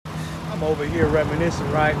I'm over here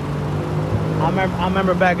reminiscing, right? I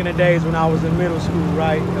remember back in the days when I was in middle school,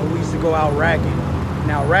 right? And we used to go out racking.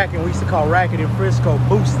 Now racking, we used to call racking in Frisco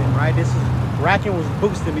boosting, right? Racking was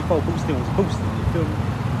boosting before boosting was boosting, you feel me?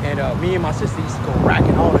 And me and my sister used to go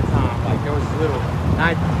racking all the time. Like there was this little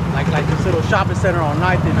like this little shopping center on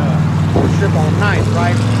 9th and strip on 9th,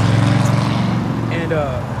 right? And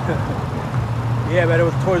yeah, man, there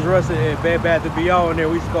was Toys R Us and Bed Bath & Beyond there.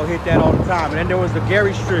 We used to go hit that all the time. And then there was the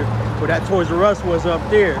Gary Strip where that Toys R Us was up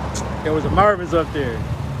there. There was a Mervyn's up there.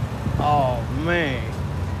 Oh man.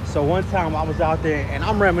 So one time I was out there and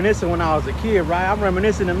I'm reminiscing when I was a kid, right? I'm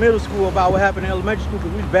reminiscing in middle school about what happened in elementary school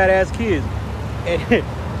because we was badass kids.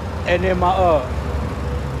 And then my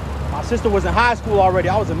sister was in high school already.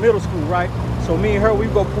 I was in middle school, right? So me and her, we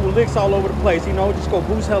go pull licks all over the place, you know, just go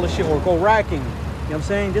boost hella shit or go racking. You know what I'm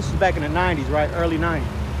saying? This was back in the 90s, right? Early 90s.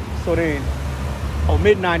 So then,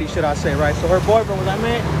 mid 90s, should I say, right? So her boyfriend was like,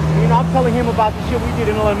 man, you know, I'm telling him about the shit we did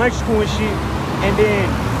in elementary school and shit. And then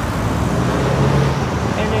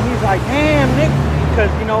he's like, damn, Nick, because,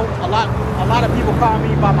 you know, a lot of people call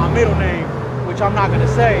me by my middle name, which I'm not gonna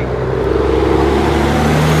say.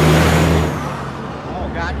 Oh,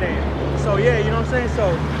 goddamn. So yeah, you know what I'm saying? So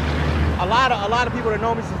a lot of people that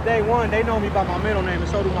know me since day one, they know me by my middle name, and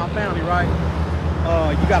so do my family, right?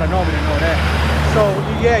 You gotta know me to know that. So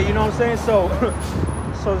yeah, you know what I'm saying?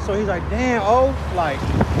 So he's like, damn, oh, like,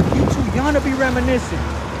 you too young to be reminiscing.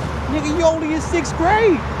 Nigga, you only in 6th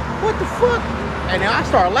grade. What the fuck? And then I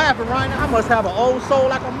started laughing, right? Now I must have an old soul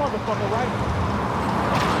like a motherfucker, right?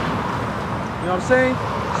 You know what I'm saying?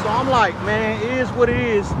 So I'm like, man, it is what it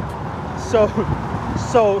is. So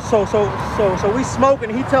we smoking,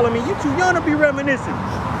 and he telling me, you too young to be reminiscing.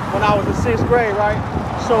 When I was in 6th grade, right?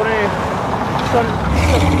 So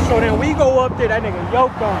then we go up there, that nigga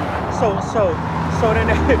yoked on me. So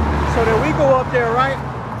then we go up there, right?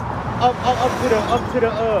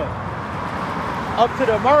 Up to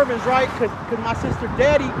the Mervyn's, right? Cause my sister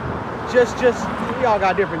daddy just we all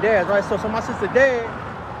got different dads, right? So my sister dad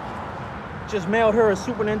just mailed her a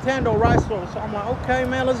Super Nintendo, right? So I'm like, okay,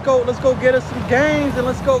 man, let's go get us some games and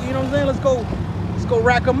let's go, you know what I'm saying? Let's go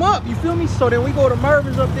rack them up, you feel me? So then we go to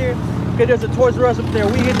Mervyn's up there, cause there's a Toys R Us up there.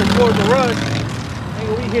 We hit the Toys R Us,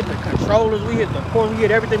 nigga, we hit the controllers, we hit the ports, we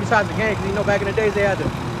hit everything besides the game. Cause you know back in the days they had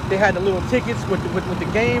the little tickets with the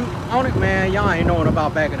game on it. Man, y'all ain't knowing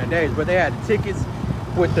about back in the days, but they had the tickets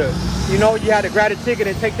with the, you know, you had to grab the ticket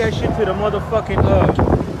and take that shit to the motherfucking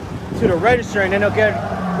to the register, and then they'll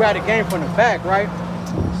grab the game from the back, right?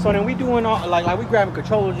 So then we doing all like we grabbing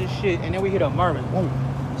controllers and shit, and then we hit up Mervyn, boom.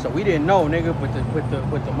 So we didn't know, nigga, with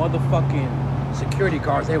the motherfucking security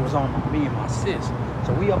guards, they was on me and my sis.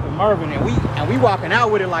 So we up in Mervyn and we walking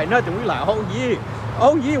out with it like nothing. We like, oh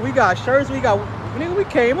yeah, we got shirts, nigga, we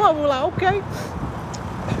came up, we were like, okay.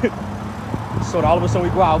 So all of a sudden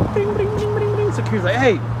we go out, ding, ding, ding, ding, ding. Security's like,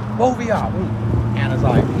 hey, both of y'all. Anna's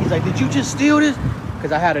like, he's like, did you just steal this?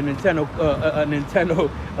 Because I had a Nintendo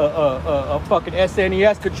fucking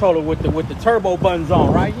SNES controller with the turbo buttons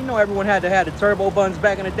on, right? You know everyone had to have the turbo buttons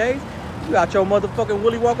back in the days. You got your motherfucking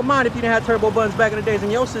Willy Wonka mind if you didn't have turbo buttons back in the days in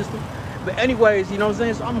your system. But anyways, you know what I'm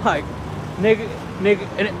saying? So I'm like,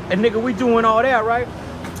 nigga, we doing all that, right?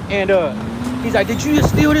 And he's like, did you just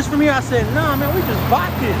steal this from here? I said, nah, man, we just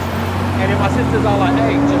bought this. And then my sister's all like,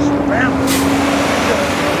 hey, just bounce.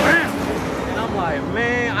 And I'm like,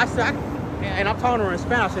 man, I said, and I'm talking to her in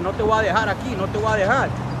Spanish. I said, no te voy a dejar aquí, no te voy a dejar.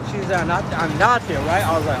 She's like, I'm not there, right?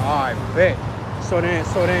 I was like, all right, bet. So then,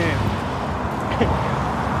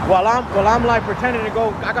 while I'm like pretending to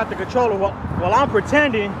go, I got the controller. While I'm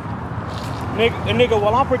pretending, nigga,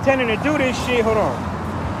 while I'm pretending to do this shit, hold on.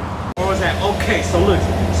 Where was that? Okay, so look,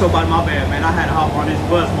 by my bad, man. I had to hop on this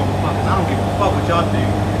bus, motherfuckers. I don't give a fuck what y'all think.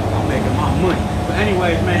 I'm making my money. But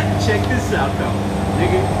anyways, man, check this out though,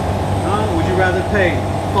 nigga. Would you rather pay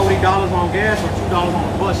 $40 on gas or $2 on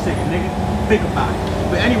a bus ticket, nigga? Think about it.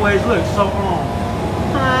 But anyways, look, so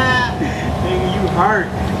nigga, you hurt.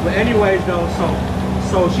 But anyways though,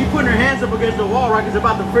 so she putting her hands up against the wall, right? Cause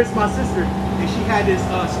about to frisk my sister, and she had this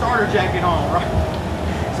starter jacket on, right?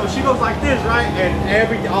 So she goes like this, right?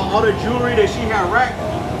 And all the jewelry that she had racked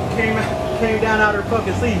came down out her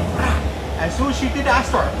fucking sleeve. As soon as she did that, I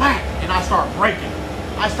started laughing and I started breaking.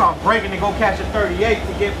 I start breaking to go catch a 38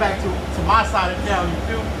 to get back to my side of town, you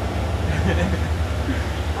feel?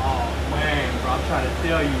 Oh man, bro, I'm trying to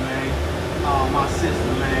tell you, man. Oh, my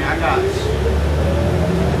sister, man, I got